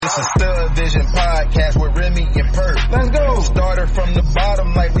This is Stud Vision Podcast with Remy and Perk. Let's go. Started from the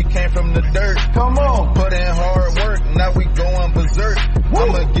bottom like we came from the dirt. Come on. Put in hard work, now we going berserk.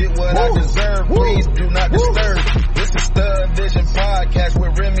 Woo. I'ma get what Woo. I deserve, Woo. please do not disturb. This is Stud Vision Podcast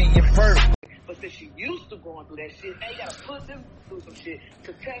with Remy and Perk. But since you used to going through that shit, now you gotta put them through some shit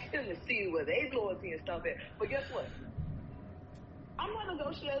to test them to see where they loyalty and stuff at. But guess what? I'm not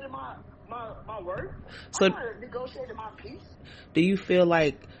negotiating my work. So, I'm not negotiating my peace. do you feel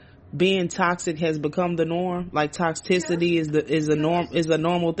like being toxic has become the norm? Like toxicity is a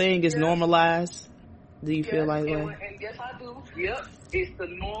normal thing, is normalized? Do you feel like that? And yes, I do. Yep. It's the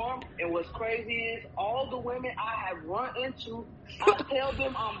norm. And what's crazy is all the women I have run into, I tell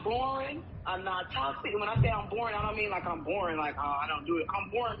them I'm boring. I'm not toxic. And when I say I'm boring, I don't mean like I'm boring, like, oh, I don't do it. I'm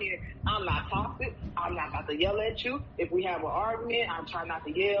boring meaning I'm not toxic. I'm not about to yell at you. If we have an argument, I'm trying not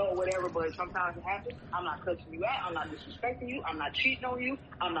to yell or whatever, but sometimes it happens. I'm not cussing you out. I'm not disrespecting you. I'm not cheating on you.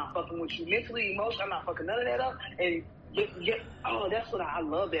 I'm not fucking with you mentally, emotionally. I'm not fucking none of that up. And oh, that's what I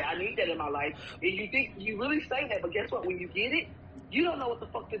love that. I need that in my life. And you think, you really say that, but guess what? When you get it, you don't know what the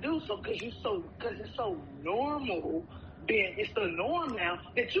fuck to do. So, cause it's so normal, it's the norm now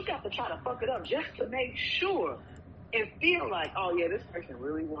that you got to try to fuck it up just to make sure and feel like, oh yeah, this person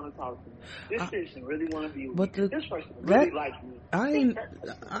really want to talk to me. This person really want to be with me. This person really like me.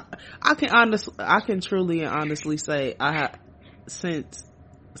 I can truly and honestly say I have since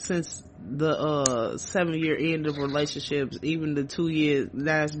the 7-year end of relationships, even the 2 years,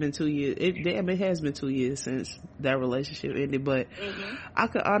 now it's been 2 years, it has been 2 years since that relationship ended, but I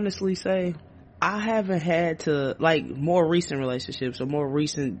could honestly say I haven't had to, like, more recent relationships or more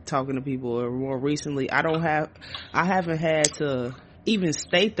recent talking to people or more recently, I haven't had to even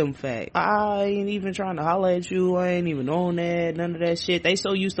state them facts. I ain't even trying to holler at you. I ain't even on that, none of that shit. They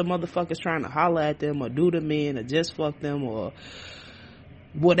so used to motherfuckers trying to holler at them or do them in or just fuck them or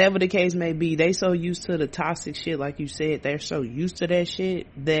whatever the case may be. They so used to the toxic shit, like you said, they're so used to that shit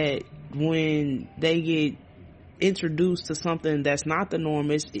that when they get introduced to something that's not the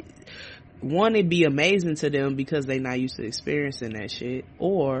norm, it'd be amazing to them because they not used to experiencing that shit,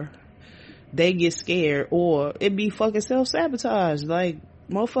 or they get scared, or it be fucking self-sabotage. Like,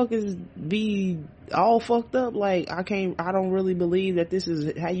 motherfuckers be all fucked up, like, I don't really believe that this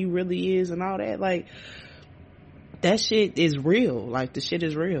is how you really is and all that. Like, that shit is real. Like, the shit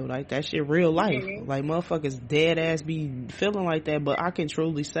is real. Like, that shit real life. Like, motherfuckers dead ass be feeling like that. But I can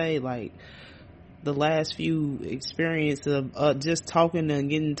truly say, like, the last few experience of just talking and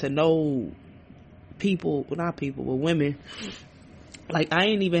getting to know people, well, not people, but women, like, I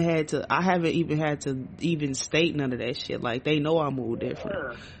haven't even had to even state none of that shit. Like, they know I move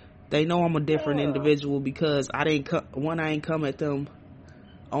different. They know I'm a different individual because I ain't come at them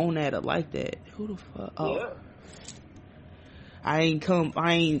on that or like that. Who the fuck? Oh. I ain't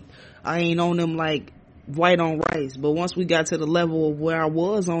on them like white on rice, but once we got to the level of where I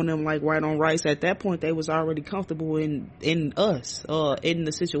was on them like white on rice, at that point they was already comfortable in us, in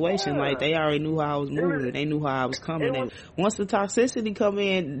the situation. Like, they already knew how I was moving, they knew how I was coming. And once the toxicity come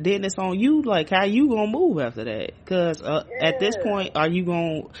in, then it's on you, like, how you gonna move after that? Cause at this point, are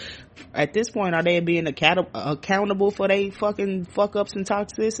they being accountable for they fucking fuck ups and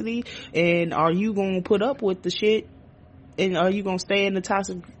toxicity? And are you gonna put up with the shit? And are you gonna stay in the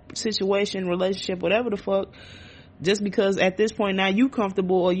toxic situation, relationship, whatever the fuck, just because at this point now you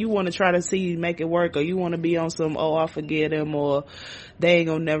comfortable, or you want to try to make it work, or you want to be on some, oh, I forget him, or they ain't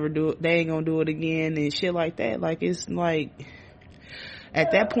gonna do it again and shit like that. Like, it's like,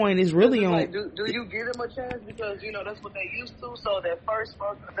 at that point it's really on. Like, do you give them a chance? Because, you know, that's what they used to. So that first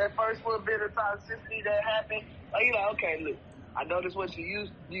little bit of toxicity that happened, are you like, okay, look, I know this what you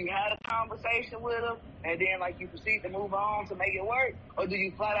used. Do you had a conversation with them, and then, like, you proceed to move on to make it work, or do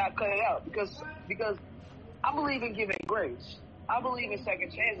you flat out cut it out? Because I believe in giving grace. I believe in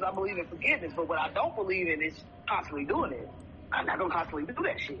second chances. I believe in forgiveness. But what I don't believe in is constantly doing it. I'm not gonna constantly do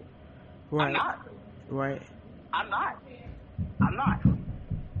that shit. Right. I'm not. Right. I'm not.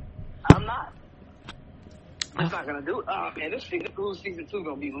 I'm not gonna do it. Oh man, this season 2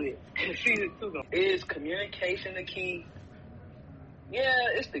 gonna be lit. Season 2 is communication the key. Yeah,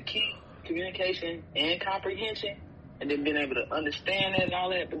 it's the key, communication and comprehension, and then being able to understand it and all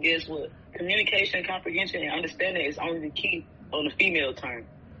that. But guess what? Communication, comprehension, and understanding is only the key on the female term.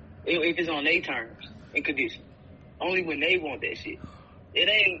 If it's on their terms and conditions. Only when they want that shit. It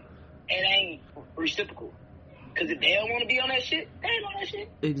ain't reciprocal. Because if they don't want to be on that shit, they ain't on that shit.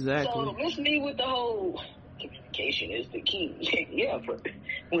 Exactly. So, miss me with the whole communication is the key. Yeah,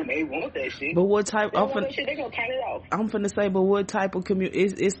 when they want that shit. But what type? They want that shit, they gonna turn it off. I'm finna say, but what type of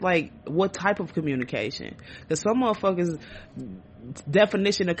it's like, what type of communication? Because some motherfuckers'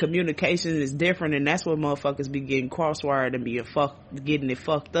 definition of communication is different, and that's what motherfuckers be getting crosswired and getting it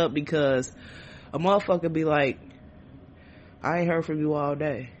fucked up, because a motherfucker be like, I ain't heard from you all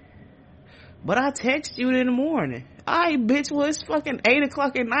day, but I text you in the morning. Alright, bitch, well, it's fucking 8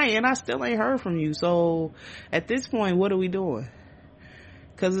 o'clock at night and I still ain't heard from you. So at this point, what are we doing?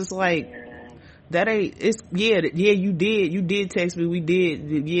 Cause it's like, that ain't, it's, yeah, you did text me, we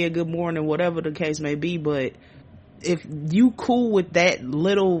did, yeah, good morning, whatever the case may be, but if you cool with that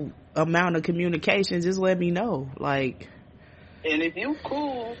little amount of communication, just let me know, like. And if you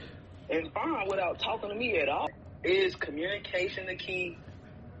cool and fine without talking to me at all, is communication the key?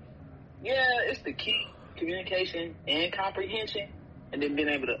 Yeah, it's the key. Communication and comprehension, and then being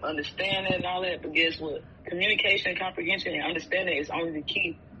able to understand it and all that. But guess what? Communication, comprehension, and understanding is only the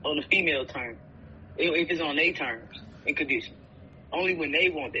key on the female term. If it's on their terms and conditions, only when they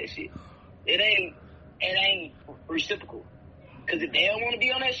want that shit. It ain't reciprocal. Because if they don't want to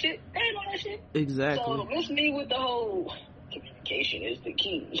be on that shit, they ain't on that shit. Exactly. So miss me with the whole communication is the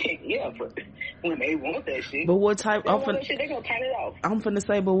key. Yeah, when they want that shit. But what type? They want that shit, they gonna turn it off. I'm finna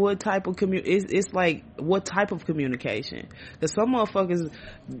say, but what type of it's like, what type of communication? Because some motherfuckers'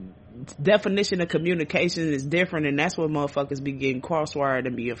 definition of communication is different, and that's what motherfuckers be getting crosswired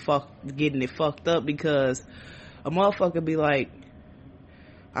and getting it fucked up, because a motherfucker be like,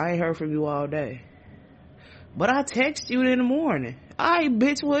 I ain't heard from you all day, but I text you in the morning. Alright,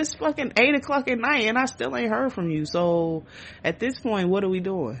 bitch, well, it's fucking 8 o'clock at night and I still ain't heard from you. So at this point, what are we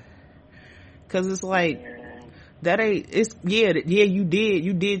doing? Cause it's like, that ain't, it's, yeah, you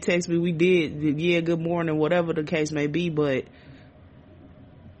did text me, we did, yeah, good morning, whatever the case may be, but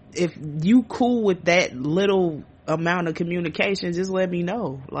if you cool with that little amount of communication, just let me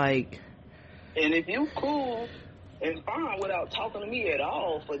know, like. And if you cool and fine without talking to me at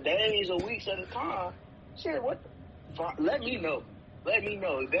all for days or weeks at a time, shit, let me know. Let me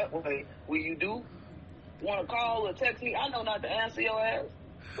know. That way, when you do want to call or text me, I know not to answer your ass.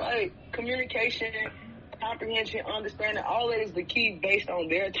 Like, communication, comprehension, understanding, all that is the key based on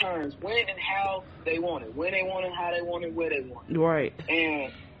their terms. When and how they want it. When they want it, how they want it, where they want it. Right.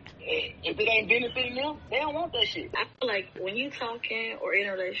 And if it ain't benefiting them, they don't want that shit. I feel like when you talking or in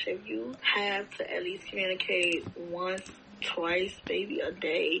a relationship, you have to at least communicate once, twice, maybe a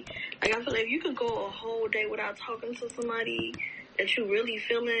day. Like, I feel like if you could go a whole day without talking to somebody that you really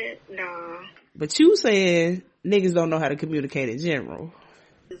feeling, nah. But you saying niggas don't know how to communicate in general.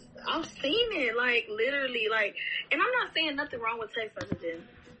 I've seen it, like, literally, like, and I'm not saying nothing wrong with text messaging.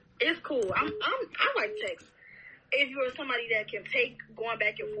 It's cool. I like text. If you're somebody that can take going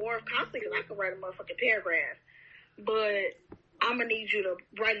back and forth constantly, because I can write a motherfucking paragraph, but I'm gonna need you to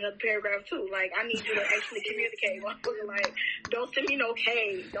write another paragraph too. Like, I need you to actually communicate. Like, don't send me no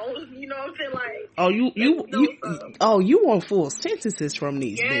K. Don't, you know what I'm saying? Like, you want full sentences from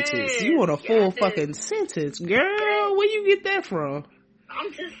these bitches. You want a full fucking sentence, girl. Where you get that from?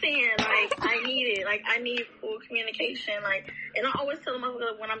 I'm just saying, like, I need it. Like, I need full communication. Like, and I always tell them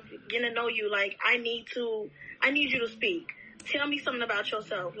when I'm getting to know you, like, I need you to speak. Tell me something about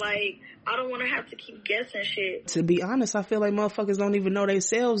yourself. Like, I don't want to have to keep guessing shit. To be honest, I feel like motherfuckers don't even know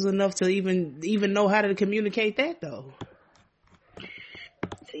themselves enough to even know how to communicate that, though.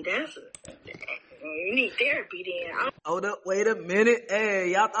 See, you need therapy then. Hold up, wait a minute.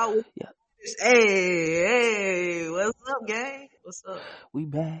 Hey, y'all thought Hey, what's up, gang? What's up? We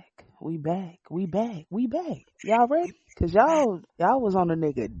back. Y'all ready? Cause y'all was on the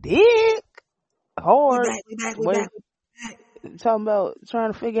nigga dick hard. We back. Talking about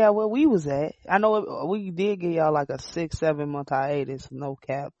trying to figure out where we was at. I know we did give y'all like a 6-7 month hiatus, no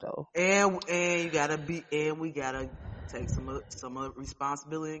cap though. And we gotta take some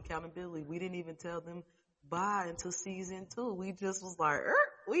responsibility and accountability. We didn't even tell them bye until season 2. We just was like,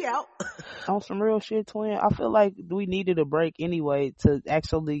 we out. On some real shit, twin. I feel like we needed a break anyway to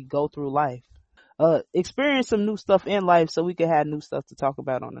actually go through life. Experience some new stuff in life so we could have new stuff to talk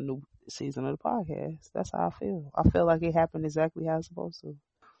about on the new season of the podcast. That's how I feel. I feel like it happened exactly how it's supposed to.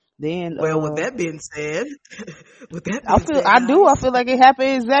 Then, with that being said, I feel like it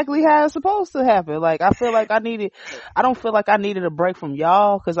happened exactly how it's supposed to happen. Like, I don't feel like I needed a break from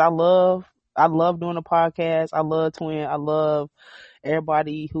y'all, cause I love doing a podcast. I love Twin. I love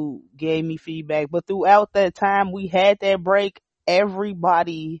everybody who gave me feedback. But throughout that time we had that break,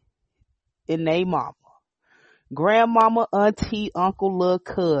 everybody and they mama, grandmama, auntie, uncle, little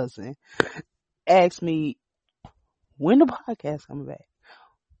cousin asked me, when the podcast coming back?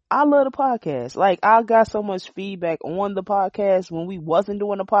 I love the podcast. Like, I got so much feedback on the podcast when we wasn't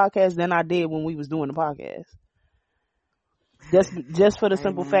doing the podcast than I did when we was doing the podcast. Just for the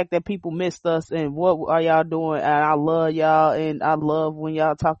simple fact that people missed us and what are y'all doing, and I love y'all, and I love when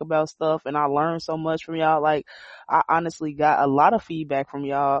y'all talk about stuff, and I learned so much from y'all. Like, I honestly got a lot of feedback from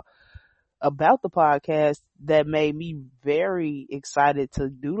y'all about the podcast that made me very excited to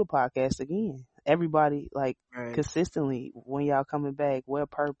do the podcast again. Everybody, like, consistently, when y'all coming back, where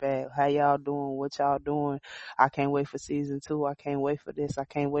Perp at, how y'all doing, what y'all doing, I can't wait for season 2, I can't wait for this, I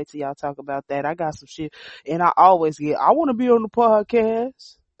can't wait till y'all talk about that, I got some shit, and I always get, I want to be on the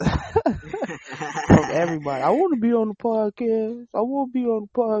podcast, from everybody, I want to be on the podcast, I want to be on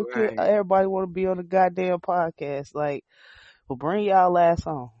the podcast, everybody want to be on the goddamn podcast, like, well, bring y'all ass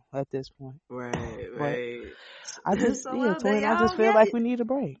on at this point. Right. I just, Twin, I just feel like we need a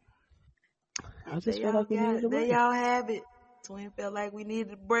break. I just feel like we needed a break. There y'all have it. Twin felt like we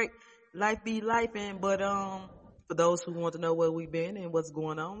needed a break. Life be lifing, but for those who want to know where we've been and what's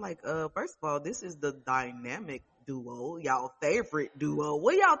going on, like first of all, this is the dynamic duo, y'all favorite duo.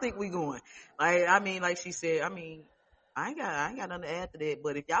 Where y'all think we going? Like, I mean, like she said, I mean, I ain't got nothing to add to that.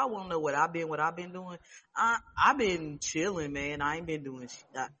 But if y'all want to know what I've been doing, I've been chilling, man. I ain't been doing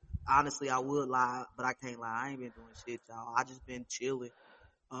shit. Honestly, I would lie, but I can't lie. I ain't been doing shit, y'all. I just been chilling.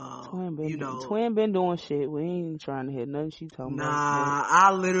 Twin been doing shit. We ain't trying to hear nothing she talking about. Nah,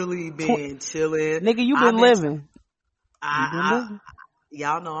 I literally been chilling. Nigga, you been living.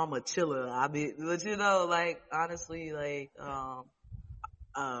 Y'all know I'm a chiller. But you know, like, honestly, like,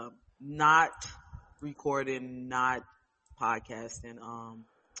 not recording, not podcasting,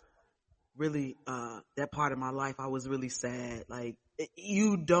 really, that part of my life, I was really sad. Like,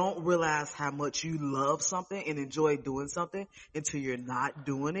 you don't realize how much you love something and enjoy doing something until you're not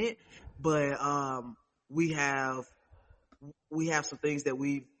doing it. But, we have some things that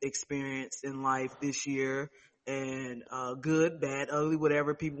we've experienced in life this year, and, good, bad, ugly,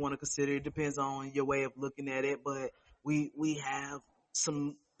 whatever people want to consider. It depends on your way of looking at it. But we have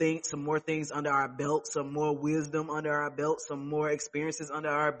some more things under our belt, some more wisdom under our belt, some more experiences under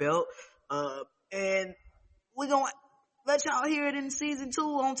our belt. And we're going to let y'all hear it in season 2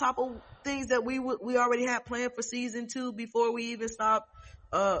 on top of things that we already had planned for season 2 before we even stopped,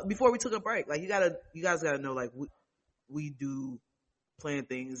 before we took a break. Like, you guys gotta know, like, we do plan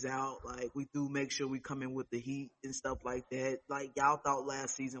things out. Like, we do make sure we come in with the heat and stuff like that. Like, y'all thought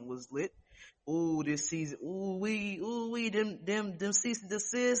last season was lit. Ooh, this season, them cease and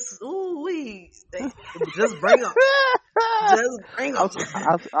desist. Just bring them.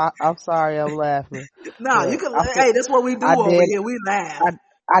 I'm sorry, I'm laughing. Nah, you can. Hey, that's what we do over here. We laugh.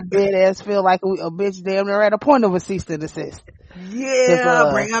 I dead ass feel like a bitch damn near at a point of a cease and desist. Yeah,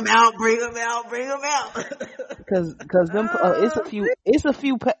 bring them out. Cause them, it's a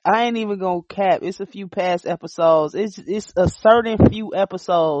few, I ain't even gonna cap, it's a few past episodes, it's a certain few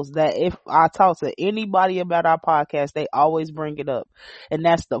episodes that if I talk to anybody about our podcast, they always bring it up. And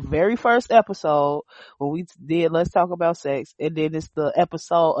that's the very first episode when we did Let's Talk About Sex, and then it's the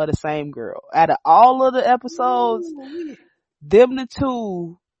episode of the same girl. Out of all of the episodes, them the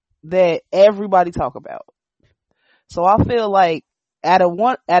two that everybody talk about. So I feel like out of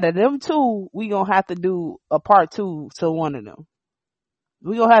them two, we gonna have to do a part 2 to one of them.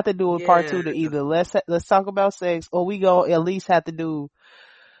 We gonna have to do a part 2 to either let's talk about sex, or we gonna at least have to do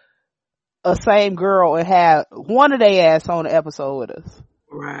a same girl and have one of they ass on the episode with us.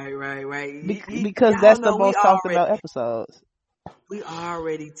 Right. Because that's the most talked about episodes. We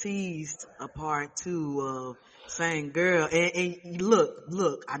already teased a part 2 of same girl, and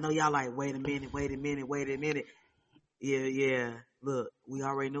look. I know y'all like, wait a minute. Yeah. Look, we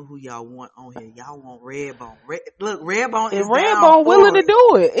already know who y'all want on here. Y'all want Redbone. Redbone is Redbone willing to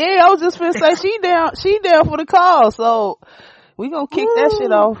do it. Yeah, I was just gonna say she down for the call. So we gonna kick that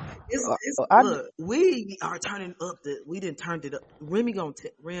shit off. Look, we are turning up we didn't turn it up. Remy gonna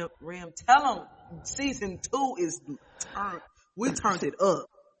Rem tell them season 2 is turned. We turned it up.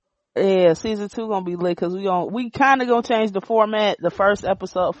 Yeah, season 2 gonna be lit because we kind of gonna change the format. The first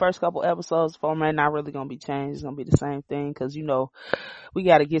couple episodes, format not really gonna be changed. It's gonna be the same thing because we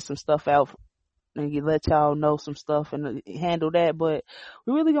got to get some stuff out and let y'all know some stuff and handle that. But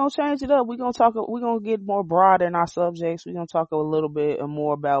we really gonna change it up. We're gonna get more broad in our subjects. We're gonna talk a little bit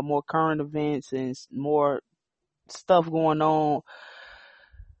more about more current events and more stuff going on.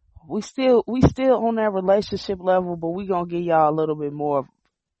 We still on that relationship level, but we gonna give y'all a little bit more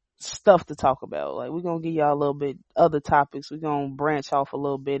stuff to talk about. Like, we're gonna give y'all a little bit other topics. We're gonna branch off a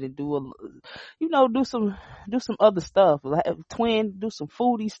little bit and do some other stuff. Like, Twin, do some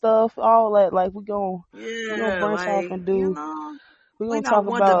foodie stuff, all that. Like, we're gonna branch off and do we're We gonna not talk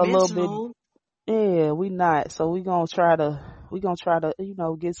one about a little bit. dimensional. Yeah, we not. So we're gonna try to,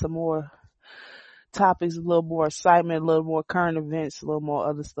 get some more topics, a little more excitement, a little more current events, a little more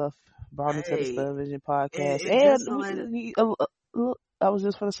other stuff brought into the Hey, Stud Vision podcast. and just to let I was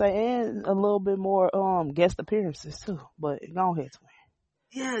just gonna say, and a little bit more guest appearances too. But go ahead, twin.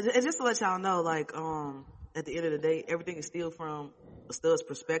 yeah, and just to let y'all know, like, at the end of the day, everything is still from a stud's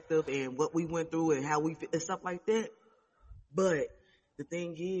perspective and what we went through and how we and stuff like that. But the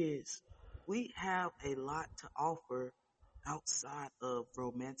thing is, we have a lot to offer outside of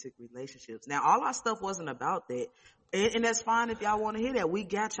romantic relationships. Now, all our stuff wasn't about that. And that's fine if y'all want to hear that. We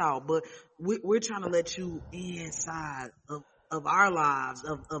got y'all, but we're trying to let you inside of our lives,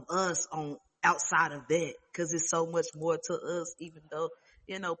 of us on outside of that. Cause it's so much more to us, even though,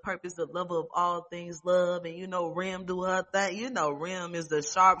 purpose, the love of all things love. And, Rim do her thing. Rim is the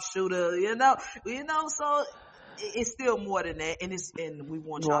sharpshooter, so it's still more than that, and we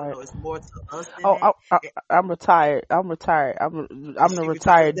want y'all to know it's more to us than that. I'm retired. I'm the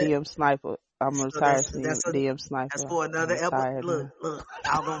retired DM sniper. I'm a retired DM sniper. That's for another episode. Look,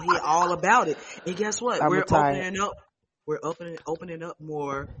 y'all gonna hear all about it. And guess what? We're opening up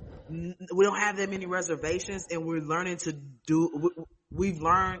more. We don't have that many reservations, and we're learning to do. We've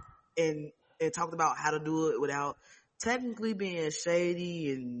learned and talked about how to do it without technically being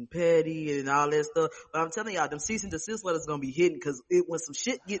shady and petty and all that stuff. But I'm telling y'all, them cease and desist letters gonna be hidden, because when some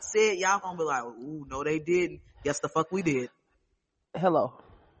shit gets said, y'all gonna be like, ooh, no they didn't. Yes the fuck we did. Hello.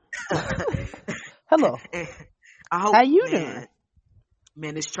 Hello. I hope, how you doing?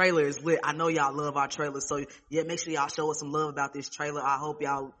 Man, this trailer is lit. I know y'all love our trailer, so yeah, make sure y'all show us some love about this trailer. I hope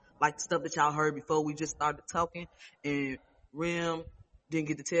y'all like the stuff that y'all heard before we just started talking. And Rim didn't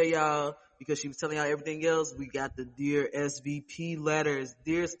get to tell y'all, because she was telling y'all everything else. We got the Dear SVP letters,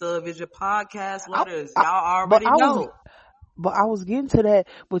 Dear Stud Vision podcast letters. Y'all already know. But I was getting to that,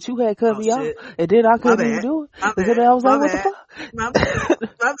 but you had cut me off, and then I couldn't even do it. And then I was like, what the fuck? My bad.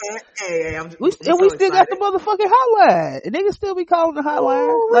 Hey, we still got the motherfucking hotline. And niggas still be calling the hotline.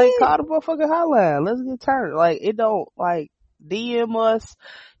 Ooh, like, call the motherfucking hotline. Let's get turned. Like, it don't, like, DM us,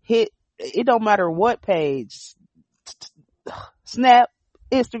 it don't matter what page. Snap,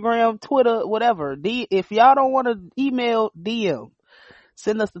 Instagram, Twitter, whatever. If y'all don't want to email, DM.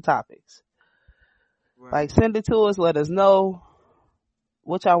 Send us the topics. Right. Like, send it to us. Let us know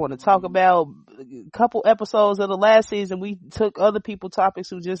what y'all want to talk about. A couple episodes of the last season, we took other people's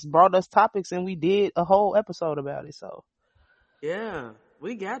topics who just brought us topics, and we did a whole episode about it. So, yeah,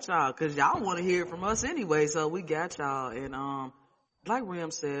 we got y'all, because y'all want to hear it from us anyway. So we got y'all. And like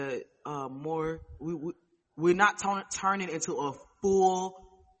Rim said, we're not turning into a full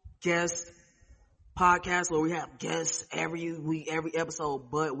guest podcast where we have guests every week, every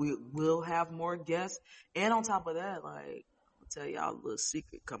episode, but we will have more guests. And on top of that, like, I'll tell y'all a little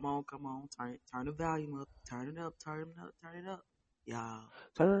secret. Come on, turn the volume up, turn it up, y'all.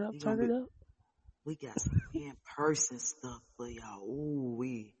 Turn it up. We got some in-person stuff for y'all. Ooh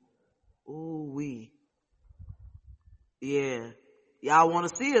wee. Yeah, y'all want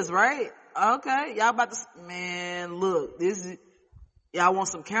to see us, right? Okay, y'all about to, man, look, this is, y'all want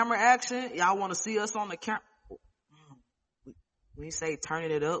some camera action? Y'all want to see us on the camera? We say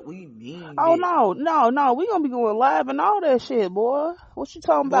turning it up, we mean oh, it. No. We gonna be going live and all that shit, boy. What you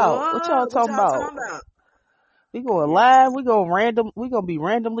talking about? What y'all talking about? We going live. We gonna be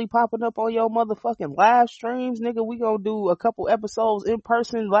randomly popping up on your motherfucking live streams, nigga. We gonna do a couple episodes in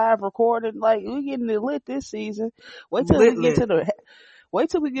person, live recorded. Like, we getting it lit this season. Wait till we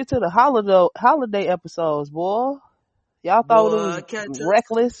get to the holiday episodes, boy. Y'all thought it was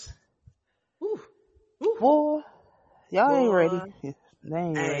reckless. Boy, y'all ain't ready. They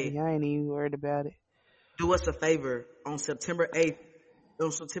ain't ready. I ain't even worried about it. Do us a favor on September 8th,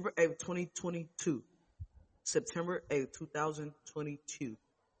 2022. September 8th, 2022.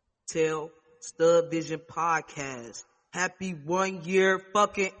 Tell Stud Vision Podcast happy 1 year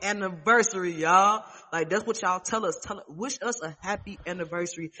fucking anniversary, y'all. Like, that's what y'all tell us. Wish us a happy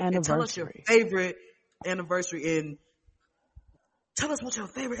anniversary. And tell us your favorite anniversary, and tell us what your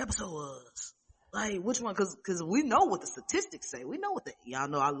favorite episode was. Like, which one? Cause we know what the statistics say. We know what y'all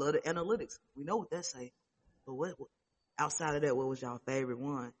know I love the analytics. We know what that say. But what outside of that, what was y'all favorite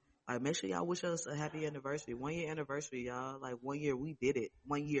one? Like, make sure y'all wish us a happy anniversary. 1 year anniversary, y'all. Like, 1 year we did it.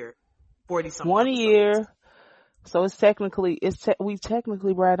 1 year. 40-something 1 episodes. year. So we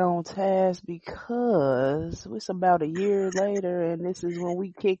technically right on task, because it's about a year later, and this is when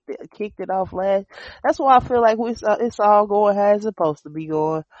we kicked it off last. That's why I feel like it's all going how it's supposed to be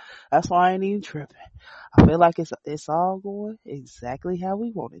going. That's why I ain't even tripping. I feel like it's all going exactly how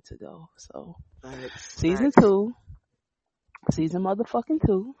we want it to go. So, season 2, Season motherfucking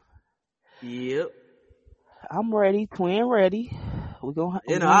 2. Yep. I'm ready. Twin ready. We're gonna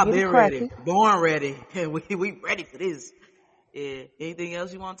I've get been it cracking. ready. Born ready. We ready for this. Yeah. Anything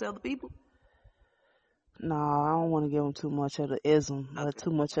else you want to tell the people? No, I don't want to give them too much of the ism, but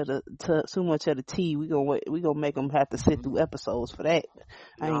too much of the tea. We gonna make them have to sit through episodes for that.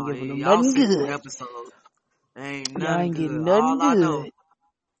 I ain't giving them nothing good. Episodes. Ain't Y'all ain't good. getting nothing good.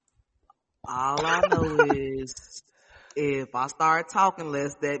 All I know is if I start talking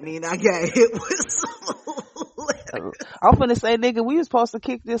less, that mean I got hit with some. I'm finna say, nigga, we was supposed to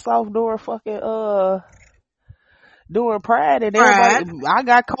kick this off during fucking during Pride, and everybody, I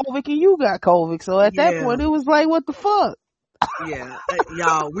got COVID and you got COVID. So at that point, it was like, what the fuck? Yeah,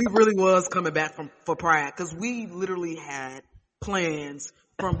 y'all, we really was coming back for Pride because we literally had plans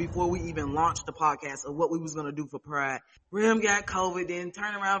from before we even launched the podcast of what we was gonna do for Pride. Rim got COVID, then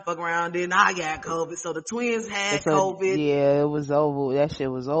turn around, fuck around, then I got COVID. So the twins had COVID. Yeah, it was over. That shit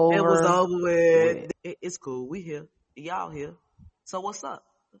was over. It was over with. It's cool. We here. Y'all here. So what's up?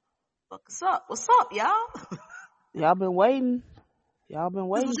 What's up? What's up, y'all? Y'all been waiting. This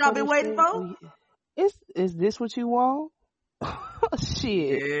what y'all been waiting for? Is this what you want?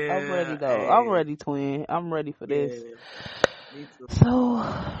 Shit. Yeah, I'm ready though. hey. I'm ready, twin. I'm ready for this. Me too. So,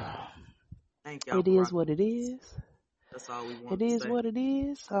 thank y'all. it is what it is. That's all we want It is what it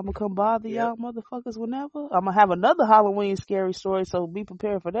is. I'm gonna come bother y'all Yep. motherfuckers whenever. I'm gonna have another Halloween scary story, so be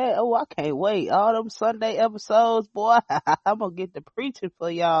prepared for that. Oh, I can't wait. All them Sunday episodes, boy. I'm gonna get to preaching for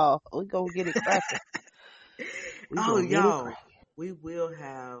y'all. We gonna get it cracking. Y'all, we will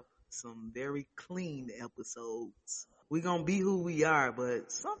have some very clean episodes. We're gonna be who we are,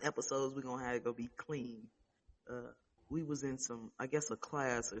 but some episodes we're gonna have to be clean. We was in a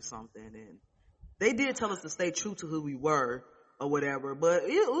class or something, and they did tell us to stay true to who we were or whatever, but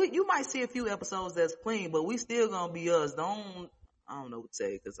you might see a few episodes that's clean, but we still gonna be us. I don't know what to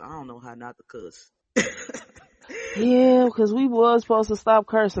say, cause I don't know how not to cuss. Yeah, because we was supposed to stop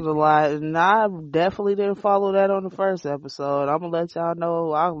cursing a lot, and I definitely didn't follow that on the first episode. I'm gonna let y'all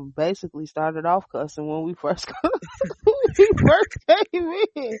know I basically started off cussing when we first came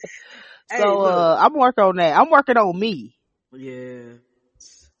in. So I'm working on that. I'm working on me. Yeah,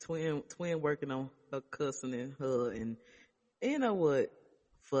 twin working on her cussing and her, and you know what?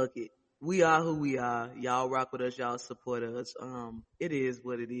 Fuck it. We are who we are. Y'all rock with us. Y'all support us. It is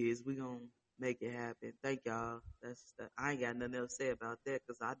what it is. We gonna make it happen. Thank y'all. I ain't got nothing else to say about that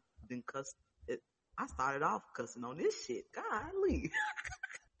because I didn't cuss it. I started off cussing on this shit. Golly.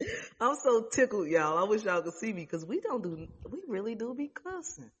 I'm so tickled, y'all. I wish y'all could see me because we really do be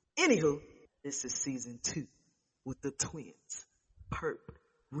cussing. Anywho, this is season 2 with the twins. Perp,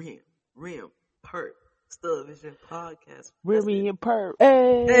 Rim, Perp, Stud Vision Podcast. Remy and Perp.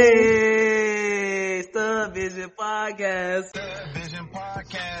 Hey, Stud Vision Podcast. Stud Vision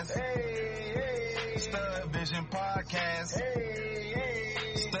Podcast. Hey, Stud Vision Podcast. Hey,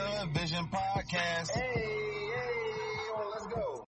 Stud Vision Podcast. Hey.